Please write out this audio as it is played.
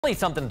Finally,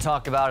 something to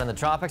talk about in the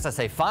tropics. I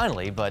say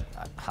finally, but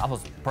I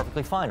was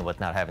perfectly fine with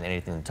not having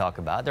anything to talk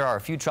about. There are a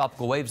few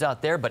tropical waves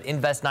out there, but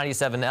Invest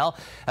 97L,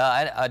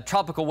 a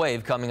tropical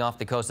wave coming off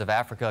the coast of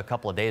Africa a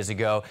couple of days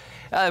ago.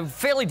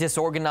 Fairly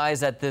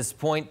disorganized at this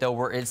point,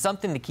 though. It's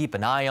something to keep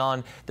an eye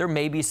on. There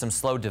may be some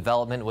slow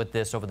development with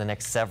this over the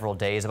next several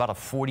days. About a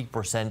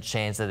 40%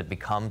 chance that it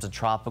becomes a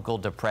tropical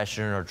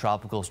depression or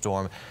tropical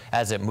storm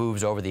as it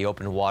moves over the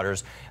open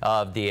waters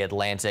of the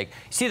Atlantic.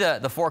 See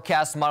the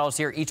forecast models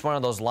here. Each one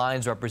of those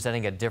lines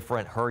representing a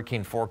different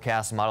hurricane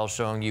forecast model,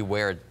 showing you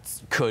where it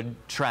could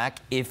track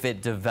if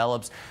it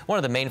develops. One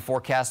of the main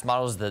forecast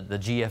models, the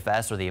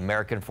GFS, or the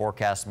American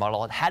forecast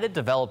model, it had it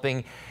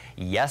developing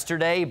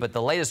yesterday, but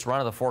the latest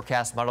run of the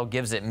forecast model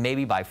gives it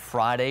maybe by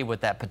Friday with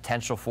that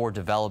potential for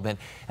development,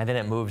 and then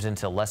it moves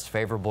into less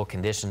favorable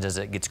conditions as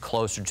it gets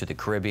closer to the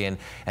Caribbean,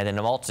 and then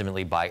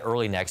ultimately by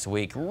early next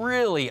week.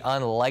 Really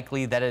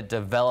unlikely that it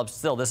develops.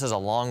 Still, this is a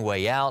long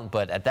way out,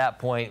 but at that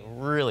point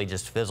really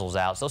just fizzles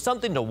out. So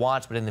something to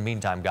watch, but in the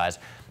meantime, guys,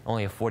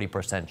 only a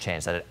 40%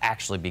 chance that it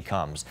actually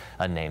becomes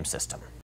a named system.